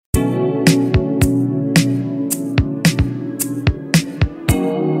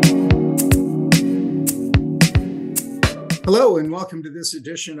Hello and welcome to this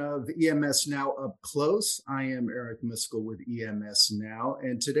edition of EMS Now Up Close. I am Eric Miskell with EMS Now,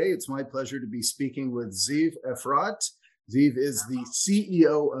 and today it's my pleasure to be speaking with Zeev Efrat. Zeev is the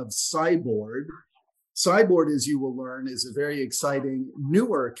CEO of Cybord. Cybord, as you will learn, is a very exciting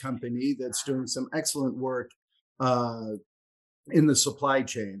newer company that's doing some excellent work in the supply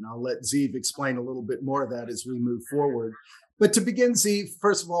chain. I'll let Zeev explain a little bit more of that as we move forward. But to begin, Zeev,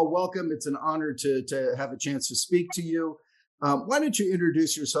 first of all, welcome. It's an honor to have a chance to speak to you. Why don't you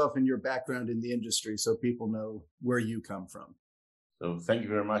introduce yourself and your background in the industry so people know where you come from? So thank you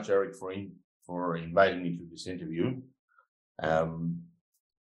very much, Eric, for inviting me to this interview.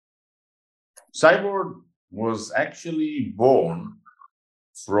 Cybord was actually born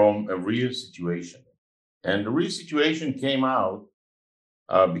from a real situation. And the real situation came out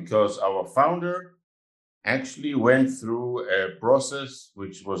because our founder actually went through a process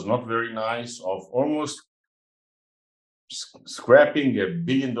which was not very nice of almost scrapping $1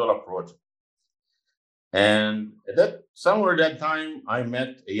 billion project. And somewhere at that time, I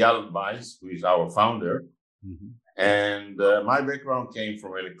met Eyal Weiss, who is our founder. Mm-hmm. And my background came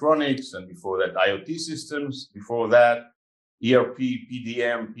from electronics, and before that, IoT systems. Before that, ERP,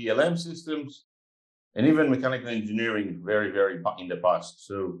 PDM, PLM systems, and even mechanical engineering very in the past.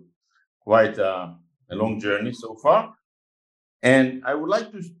 So quite a long journey so far. And I would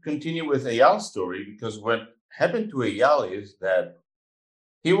like to continue with Eyal's story, because what happened to Eyal is that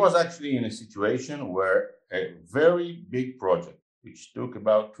he was actually in a situation where a very big project, which took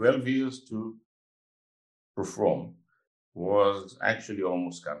about 12 years to perform, was actually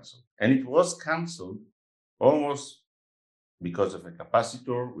almost canceled. And it was canceled almost because of a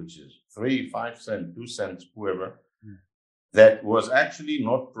capacitor, which is 3, 5 cents, 2 cents, whoever, that was actually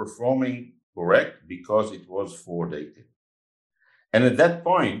not performing correct because it was forward-dated. And at that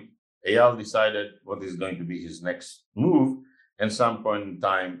point, Eyal decided what is going to be his next move. And some point in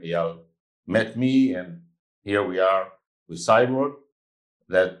time, Eyal met me, and here we are with Cybord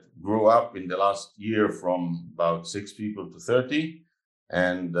that grew up in the last year from about 6 people to 30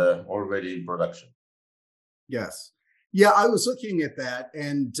 and already in production. Yes. Yeah, I was looking at that,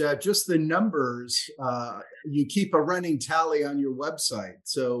 and just the numbers, you keep a running tally on your website.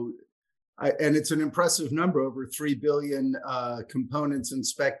 So, and it's an impressive number, over 3 billion components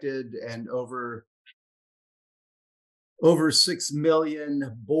inspected and over 6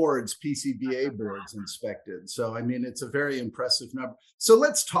 million boards, PCBA boards inspected. So, I mean, it's a very impressive number. So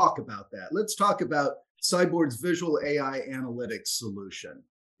let's talk about that. Let's talk about Cybord's visual AI analytics solution.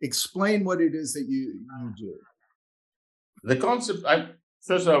 Explain what it is that you do. The concept,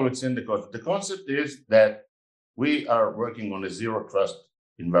 first I would say the concept is that we are working on a zero trust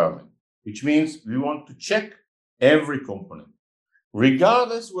environment, which means we want to check every component,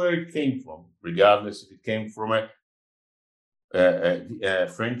 regardless where it came from, regardless if it came from a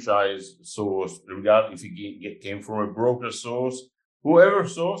franchise source, regardless if it came from a broker source, whoever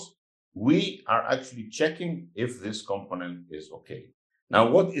source, we are actually checking if this component is okay. Now,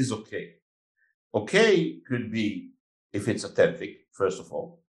 what is okay? Okay could be if it's authentic, first of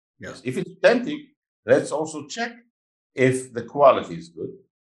all. Yes. If it's authentic, let's also check if the quality is good.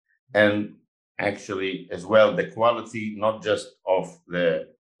 And actually, as well, the quality, not just of the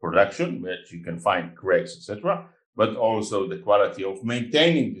production, which you can find cracks, etc., but also the quality of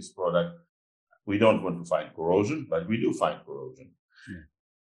maintaining this product. We don't want to find corrosion, but we do find corrosion. Yeah.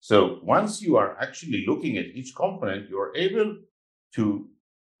 So once you are actually looking at each component, you are able to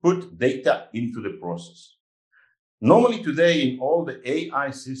put data into the process. Normally today, in all the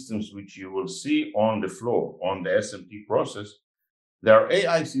AI systems which you will see on the floor, on the SMT process, there are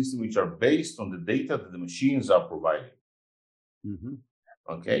AI systems which are based on the data that the machines are providing. Mm-hmm.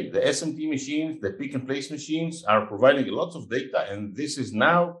 Okay, the SMT machines, the pick and place machines are providing a lot of data, and this is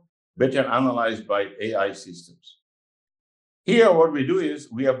now better analyzed by AI systems. Here, what we do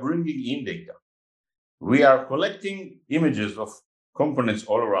is we are bringing in data. We are collecting images of components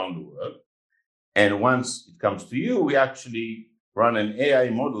all around the world. And once it comes to you, we actually run an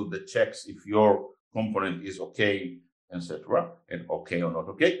AI model that checks if your component is okay, etc., and okay or not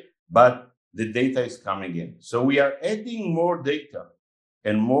okay, but the data is coming in. So we are adding more data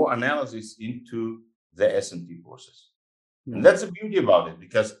and more analysis into the SMT process. Yeah. And that's the beauty about it,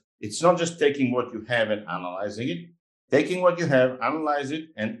 because it's not just taking what you have and analyzing it. Taking what you have, analyze it,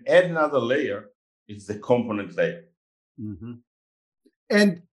 and add another layer. It's the component layer. Mm-hmm.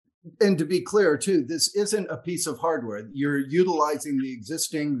 And to be clear, too, this isn't a piece of hardware. You're utilizing the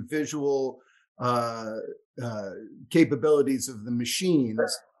existing visual capabilities of the machines,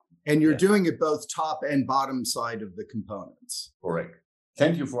 and you're doing it both top and bottom side of the components. Correct.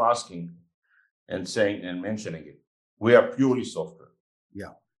 Thank you for asking and saying and mentioning it. we are purely software.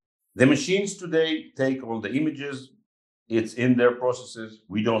 Yeah. The machines today take all the images, it's in their processes.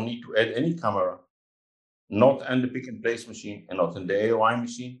 We don't need to add any camera, not on the pick and place machine and not in the AOI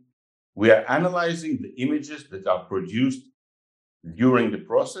machine. We are analyzing the images that are produced during the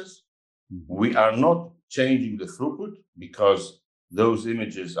process. We are not changing the throughput because those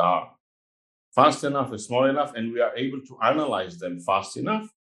images are fast enough and small enough, and we are able to analyze them fast enough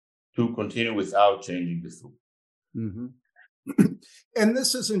to continue without changing the throughput. And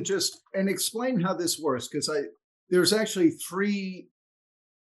this isn't just, and explain how this works, because there's actually three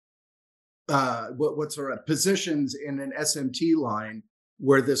positions in an SMT line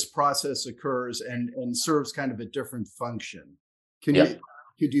where this process occurs and serves kind of a different function. Could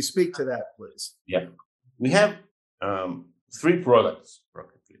you speak to that, please? Yeah, we have three products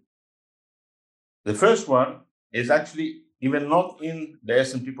practically. The first one is actually even not in the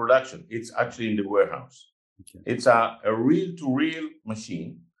SMT production. It's actually in the warehouse. Okay. It's a reel-to-reel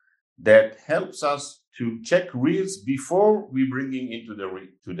machine that helps us to check reels before we bringing into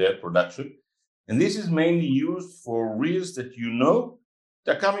the production. And this is mainly used for reels that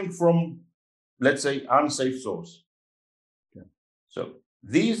they're coming from, let's say, unsafe source. Okay. So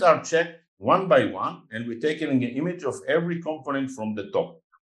these are checked one by one, and we're taking an image of every component from the top.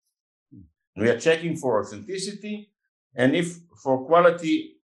 We are checking for authenticity and if for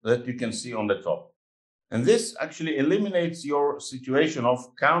quality that you can see on the top. And this actually eliminates your situation of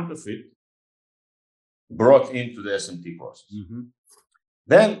counterfeit brought into the SMT process.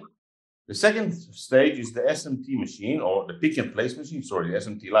 Then the second stage is the SMT machine, or the pick and place machine, the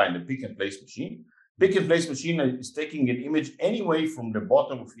SMT line, the pick and place machine. Pick and place machine is taking an image anyway from the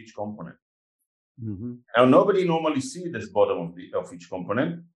bottom of each component. Now, nobody normally sees this bottom of each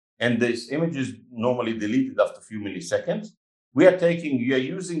component, and this image is normally deleted after a few milliseconds. We are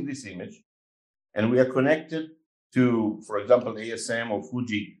using this image, and we are connected to, for example, ASM or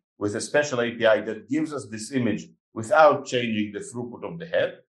Fuji with a special API that gives us this image without changing the throughput of the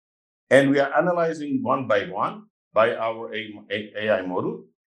head. And we are analyzing one by one by our AI model.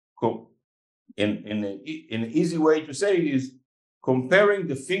 In an easy way to say is comparing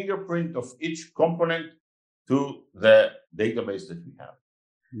the fingerprint of each component to the database that we have.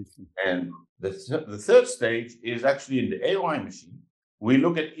 And the third stage is actually in the AOI machine. We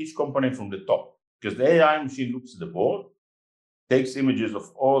look at each component from the top, because the AI machine looks at the board, takes images of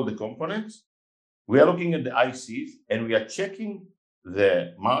all the components. We are looking at the ICs, and we are checking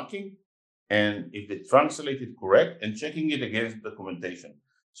the marking and if it's translated correct, and checking it against documentation.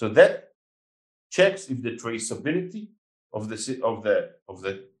 So that checks if the traceability of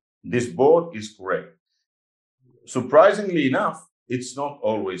this board is correct. Surprisingly enough, it's not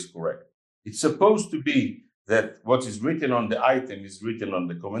always correct. It's supposed to be that what is written on the item is written on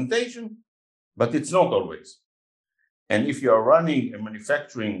the documentation, but it's not always. And if you are running a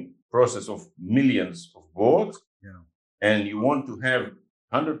manufacturing process of millions of boards, and you want to have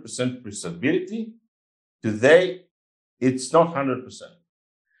 100% traceability, today it's not 100%.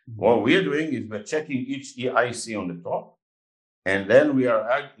 What we are doing is we're checking each EIC on the top, and then we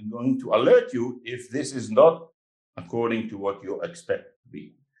are going to alert you if this is not according to what you expect to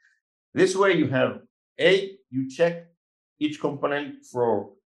be. This way you have you check each component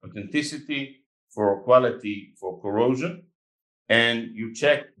for authenticity, for quality, for corrosion, and you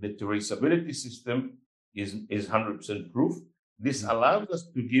check the traceability system is 100% proof. This allows us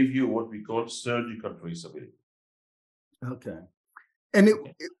to give you what we call surgical traceability. Okay. And it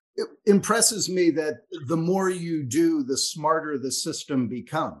impresses me that the more you do, the smarter the system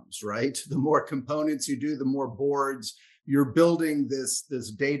becomes, right? The more components you do, the more boards you're building this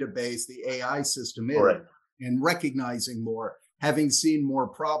database, the AI system is, correct, and recognizing more, having seen more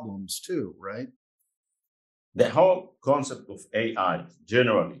problems too, right? The whole concept of AI,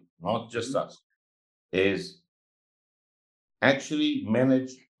 generally, not just us, is actually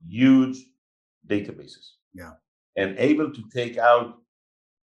manage huge databases. Yeah. And able to take out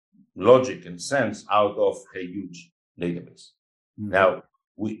logic and sense out of a huge database. Now,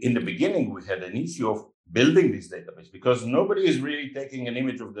 in the beginning, we had an issue of building this database because nobody is really taking an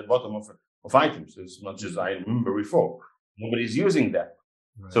image of the bottom of items as much as I remember before. Nobody's using that.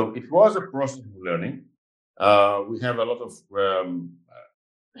 Right. So it was a process of learning. We have a lot of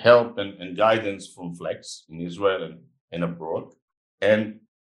help and guidance from Flex in Israel and abroad. And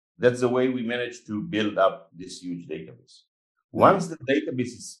that's the way we managed to build up this huge database. Once the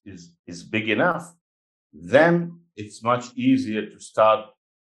database is big enough, then it's much easier to start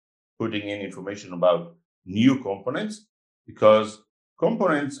putting in information about new components, because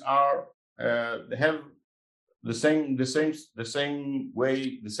components are they have the same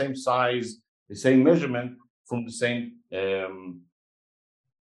way, the same size, the same measurement from the same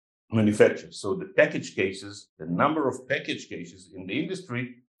manufacturer. So the package cases, the number of package cases in the industry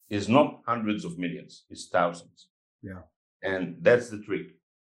is not hundreds of millions, it's thousands. Yeah. And that's the trick.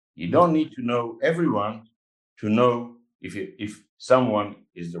 You don't need to know everyone to know if someone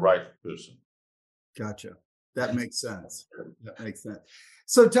is the right person. Gotcha. That makes sense. That makes sense.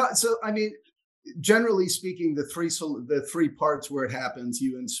 So I mean, generally speaking, the three parts where it happens: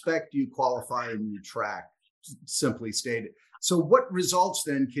 you inspect, you qualify, and you track. Simply stated. So, what results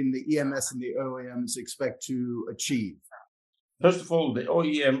then can the EMS and the OEMs expect to achieve? First of all, the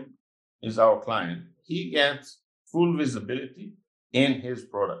OEM is our client. He gets full visibility in his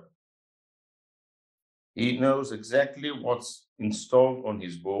product. He knows exactly what's installed on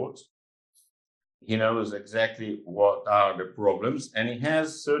his boards. He knows exactly what are the problems, and he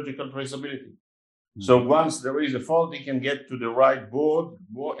has surgical traceability. Mm-hmm. So once there is a fault, he can get to the right board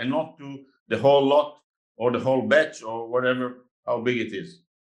and not to the whole lot or the whole batch or whatever, how big it is.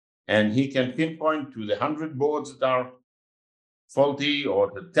 And he can pinpoint to the 100 boards that are faulty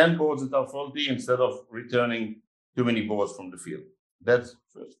or the 10 boards that are faulty instead of returning too many boards from the field. That's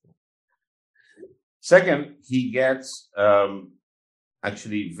first. Second, he gets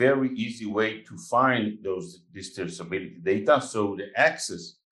actually very easy way to find this traceability data. So the access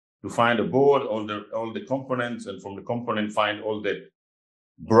to find a board, all the components, and from the component find all the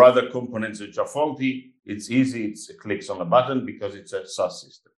brother components which are faulty. It's easy. It's clicks on a button because it's a SaaS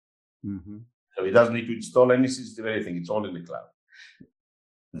system. Mm-hmm. So he doesn't need to install any system, anything. It's all in the cloud.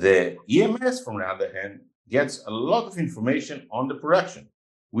 The EMS, from the other hand, gets a lot of information on the production.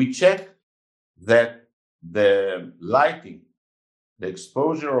 We check that the lighting, the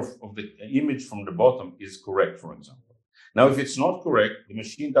exposure of the image from the bottom is correct, for example. Now, if it's not correct, the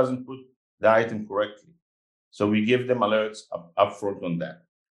machine doesn't put the item correctly. So we give them alerts upfront on that.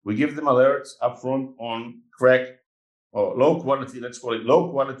 We give them alerts upfront on crack or low quality, let's call it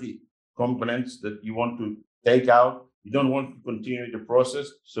low quality components that you want to take out. You don't want to continue the process,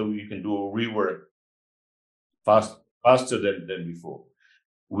 so you can do a rework faster than before.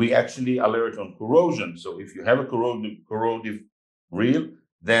 We actually alert on corrosion. So if you have a corrosive reel,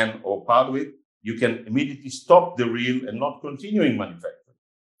 then or part of it, you can immediately stop the reel and not continuing manufacturing.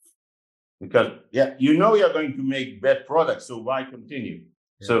 Because you know you're going to make bad products, so why continue?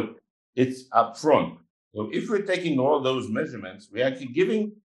 Yeah. So it's upfront. So if we're taking all those measurements, we're actually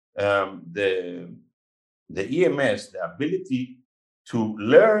giving the EMS the ability to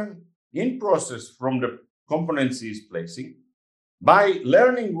learn in process from the components he's placing. By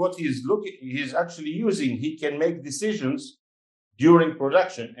learning what he's actually using, he can make decisions during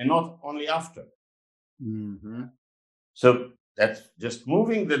production and not only after. Mm-hmm. So that's just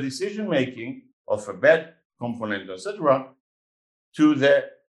moving the decision making of a bad component, etc., to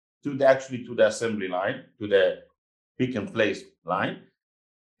the assembly line, to the pick and place line,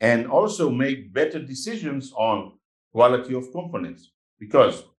 and also make better decisions on quality of components,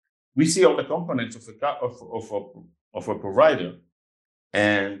 because we see all the components of a provider,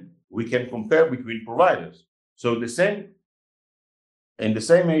 and we can compare between providers. So in the same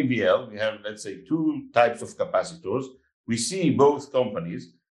AVL, we have, let's say, two types of capacitors. We see both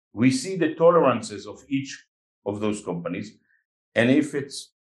companies. We see the tolerances of each of those companies. And if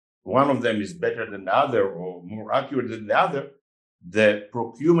it's one of them is better than the other or more accurate than the other, the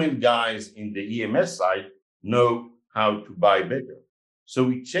procurement guys in the EMS side know how to buy better. So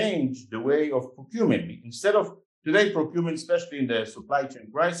we change the way of procurement. Instead of today, procurement, especially in the supply chain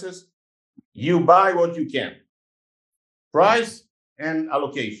crisis, you buy what you can. Price and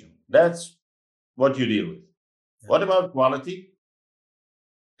allocation. That's what you deal with. Yeah. What about quality?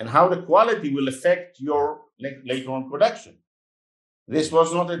 And how the quality will affect your later on production. This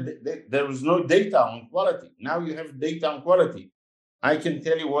was not there was no data on quality. Now you have data on quality. I can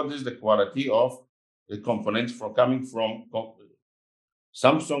tell you what is the quality of the components coming from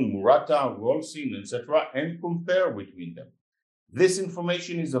Samsung, Murata, Wolfson, etc., and compare between them. This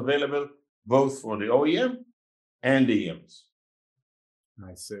information is available both for the OEM and the EMS.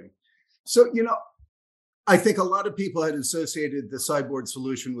 I see. So, I think a lot of people had associated the Cybord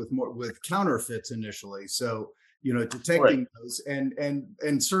solution with counterfeits initially. So, detecting those,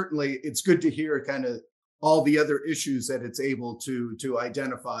 and certainly it's good to hear kind of all the other issues that it's able to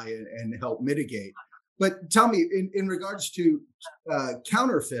identify and help mitigate. But tell me, in regards to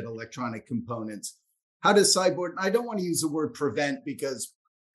counterfeit electronic components, how does Cybord? I don't want to use the word prevent because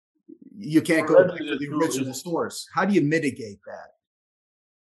you can't go back to the original source. How do you mitigate that?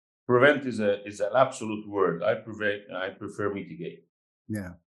 Prevent is an absolute word. I prefer mitigate.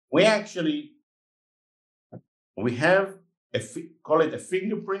 Yeah. We have call it a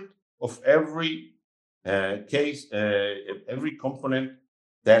fingerprint of every every component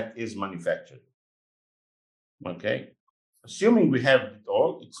that is manufactured. Okay, assuming we have it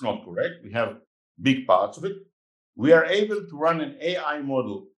all, it's not correct. We have big parts of it. We are able to run an AI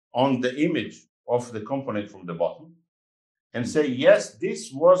model on the image of the component from the bottom and say, yes,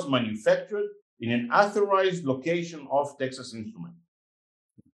 this was manufactured in an authorized location of Texas Instruments.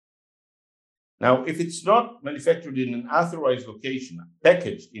 Now, if it's not manufactured in an authorized location,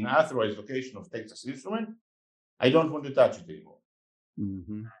 packaged in an authorized location of Texas Instruments, I don't want to touch it anymore.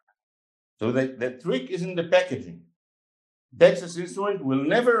 Mm-hmm. So the trick is in the packaging. Texas Instruments will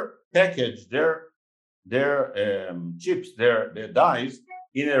never package their chips, their dies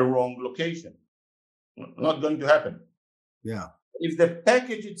in a wrong location. Not going to happen. Yeah. If the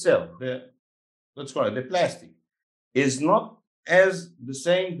package itself, let's call it the plastic, is not as the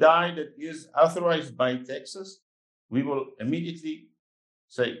same die that is authorized by Texas, we will immediately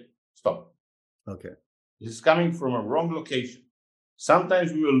say, stop. Okay. This is coming from a wrong location.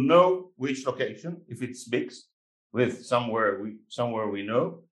 Sometimes we will know which location, if it's mixed with somewhere we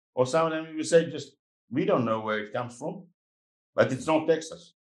know, or sometimes we will say just, we don't know where it comes from, but it's not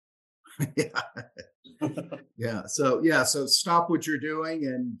Texas. Yeah. So stop what you're doing,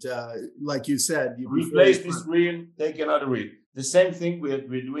 and like you said, you replace this reel, take another reel. The same thing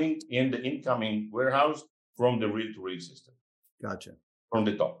we're doing in the incoming warehouse from the reel-to-reel system. Gotcha. From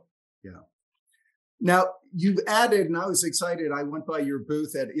the top. Yeah. Now you've added, and I was excited. I went by your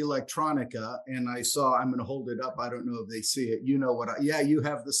booth at Electronica, and I saw. I'm going to hold it up. I don't know if they see it. You know what? You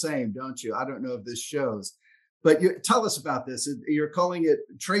have the same, don't you? I don't know if this shows, but tell us about this. You're calling it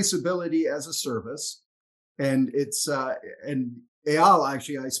traceability as a service, and it's and Eyal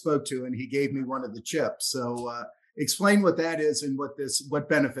actually I spoke to, and he gave me one of the chips. So explain what that is and what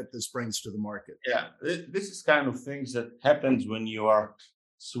benefit this brings to the market. Yeah, this is kind of things that happens when you are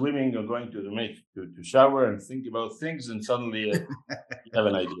swimming or going to shower and think about things, and suddenly you have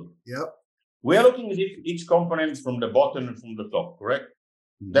an idea. Yep. We are looking at each component from the bottom and from the top, correct?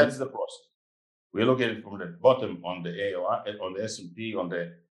 Mm-hmm. That's the process. We look at it from the bottom on the AOI, on the SMT, on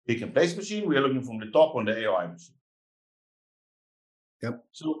the pick and place machine. We are looking from the top on the AOI machine. Yep.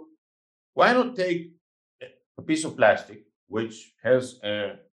 So why not take a piece of plastic which has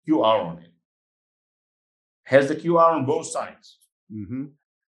a QR on it, has the QR on both sides, mm-hmm.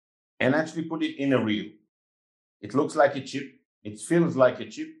 and actually put it in a reel. It looks like a chip. It feels like a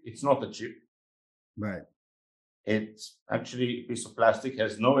chip. It's not a chip. Right. It's actually a piece of plastic,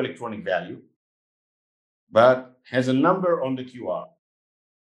 has no electronic value, but has a number on the QR.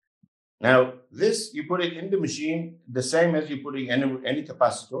 Now, this, you put it in the machine, the same as you putting any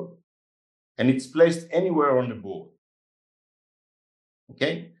capacitor, and it's placed anywhere on the board.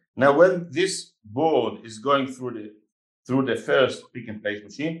 Okay? Now, when this board is going through the first pick and place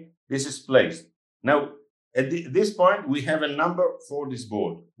machine, this is placed. Now, at this point, we have a number for this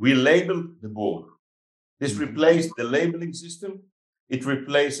board. We labeled the board. This replaced the labeling system. It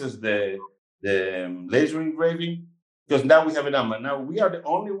replaces the laser engraving, because now we have a number. Now, we are the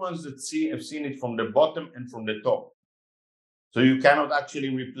only ones that have seen it from the bottom and from the top. So you cannot actually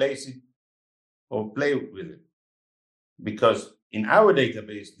replace it or play with it. Because in our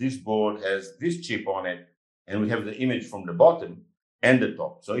database, this board has this chip on it, and we have the image from the bottom and the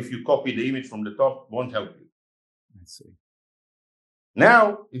top. So if you copy the image from the top, it won't help you. I see.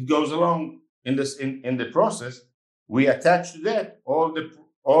 Now it goes along in the process. We attach to that all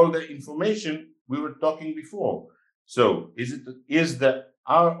the information we were talking before. So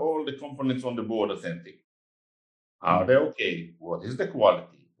are all the components on the board authentic? Are they okay? What is the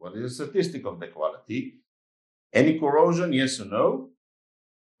quality? What is the statistic of the quality? Any corrosion, yes or no?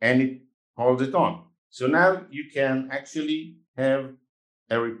 And it holds it on. So now you can actually have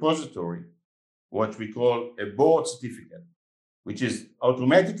a repository, what we call a board certificate, which is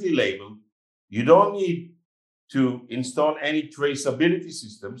automatically labeled. You don't need to install any traceability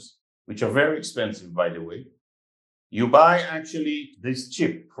systems, which are very expensive, by the way. You buy actually this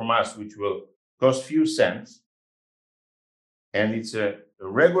chip from us, which will cost few cents, and it's a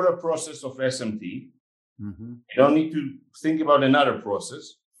regular process of SMT. Mm-hmm. You don't need to think about another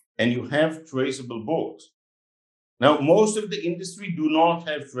process, and you have traceable boards. Now, most of the industry do not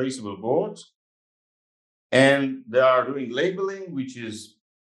have traceable boards, and they are doing labeling, which is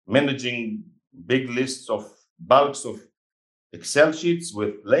managing big lists of bulks of Excel sheets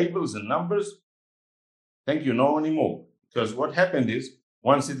with labels and numbers. Thank you, no anymore. Because what happened is,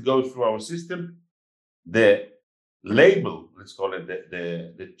 once it goes through our system, the label, let's call it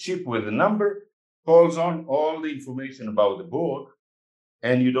the chip with the number, calls on all the information about the board,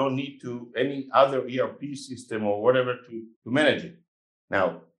 and you don't need to any other ERP system or whatever to manage it.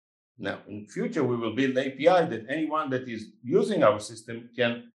 Now, Now, in future, we will build API that anyone that is using our system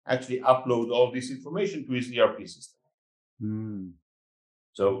can actually upload all this information to his ERP system.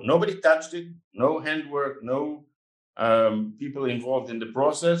 So nobody touched it, no handwork, no people involved in the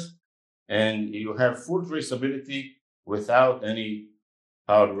process, and you have full traceability without any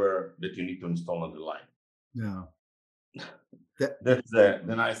hardware that you need to install on the line. Yeah. That's the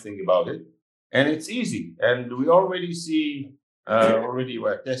nice thing about it. And it's easy. And we already see,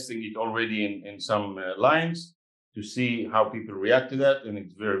 we're testing it already in some lines to see how people react to that. And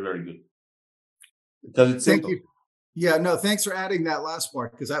it's very, very good. Because it's simple. Thank you. Yeah, no, thanks for adding that last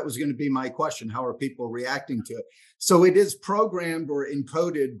part, because that was going to be my question. How are people reacting to it? So it is programmed or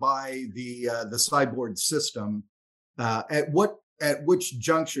encoded by the Cybord system. At which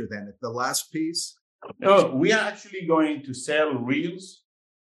juncture then? At the last piece? No, we are actually going to sell reels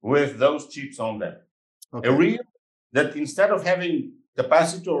with those chips on them. Okay. A reel that instead of having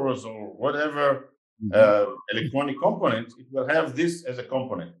capacitors or whatever electronic components, it will have this as a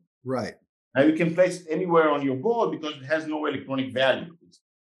component. Right. Now you can place it anywhere on your board because it has no electronic value.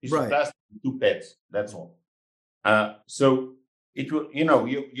 It's right. Plastic, 2 pads. That's all. So it will,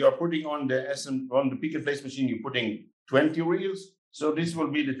 you are putting on the pick and place machine. You're putting 20 reels. So this will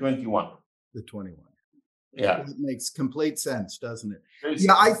be the 21. The 21. Yeah, it makes complete sense, doesn't it?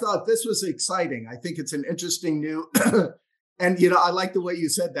 Yeah, I thought this was exciting. I think it's an interesting new, and I like the way you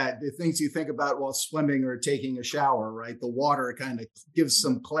said that. The things you think about while swimming or taking a shower, right? The water kind of gives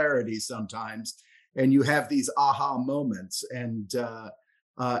some clarity sometimes, and you have these aha moments. And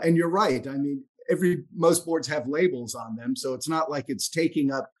you're right. I mean, most boards have labels on them, so it's not like it's taking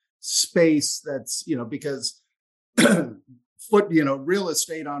up space. That's because. Real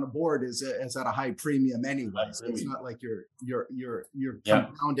estate on a board is at a high premium anyway. So it's not like you're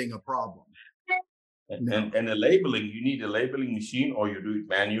compounding a problem. And the labeling, you need a labeling machine, or you do it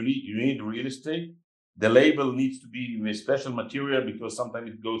manually. You need real estate. The label needs to be with special material because sometimes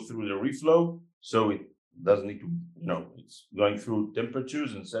it goes through the reflow, so it doesn't need to. It's going through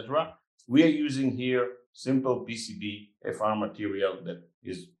temperatures, etc. We are using here simple PCB FR material that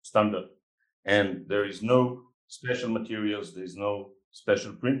is standard, and there is no special materials, there is no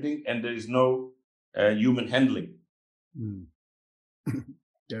special printing, and there is no human handling.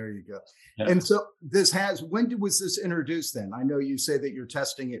 There you go. Yeah. And so when was this introduced then? I know you say that you're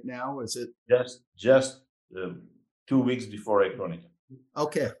testing it now. Is it? Just 2 weeks before Electronica.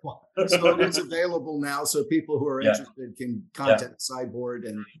 Okay. So it is available now. So people who are interested can contact Cybord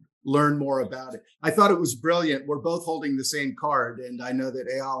and learn more about it. I thought it was brilliant. We're both holding the same card. And I know that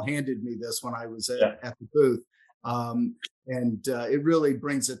Eyal handed me this when I was at the booth. And it really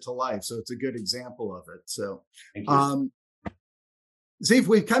brings it to life. So it's a good example of it. So, Zeev,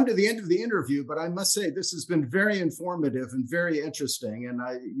 we've come to the end of the interview, but I must say this has been very informative and very interesting. And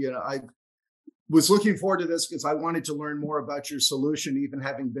I was looking forward to this because I wanted to learn more about your solution, even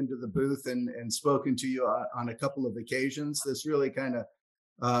having been to the booth and spoken to you on a couple of occasions. This really kind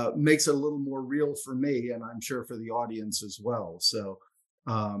of makes it a little more real for me, and I'm sure for the audience as well.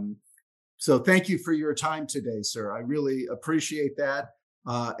 So thank you for your time today, sir. I really appreciate that.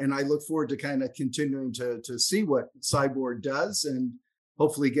 And I look forward to kind of continuing to see what Cybord does and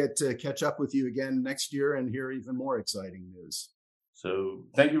hopefully get to catch up with you again next year and hear even more exciting news. So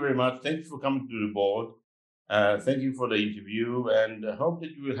thank you very much. Thank you for coming to the board. Thank you for the interview, and I hope that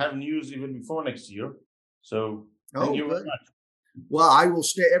you will have news even before next year. So thank you very much. Well,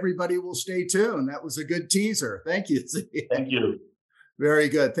 everybody will stay tuned. That was a good teaser. Thank you. Thank you. Very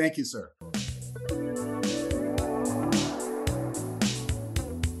good. Thank you, sir.